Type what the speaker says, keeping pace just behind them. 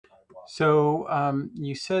So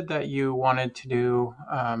you said that you wanted to do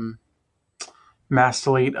mass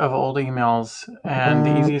delete of old emails, and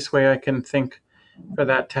the easiest way I can think for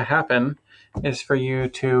that to happen is for you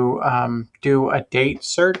to do a date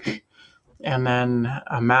search and then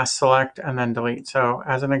a mass select and then delete. So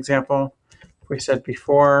as an example, we said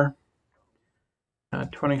before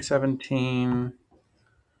 2017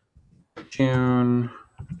 June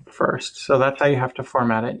 1st. So that's how you have to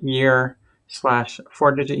format it. Year slash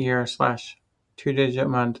 4-digit year slash 2-digit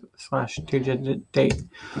month slash 2-digit date.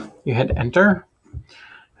 You hit enter,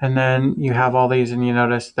 and then you have all these, and you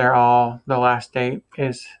notice they're all, the last date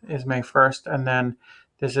is May 1st, and then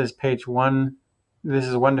this is page 1. This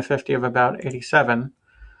is 1 to 50 of about 87,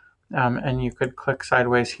 and you could click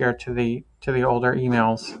sideways here to the older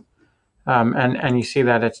emails, and you see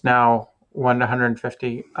that it's now 1 to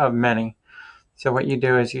 150 of many. So what you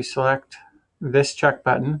do is you select this check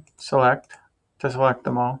button, select, to select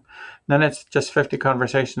them all. Then it's just 50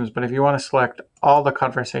 conversations, but if you want to select all the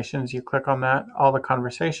conversations, you click on that, all the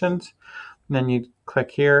conversations, and then you click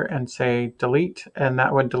here and say delete, and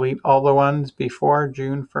that would delete all the ones before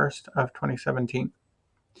June 1st of 2017.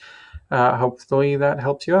 Hopefully that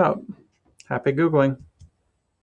helps you out. Happy Googling.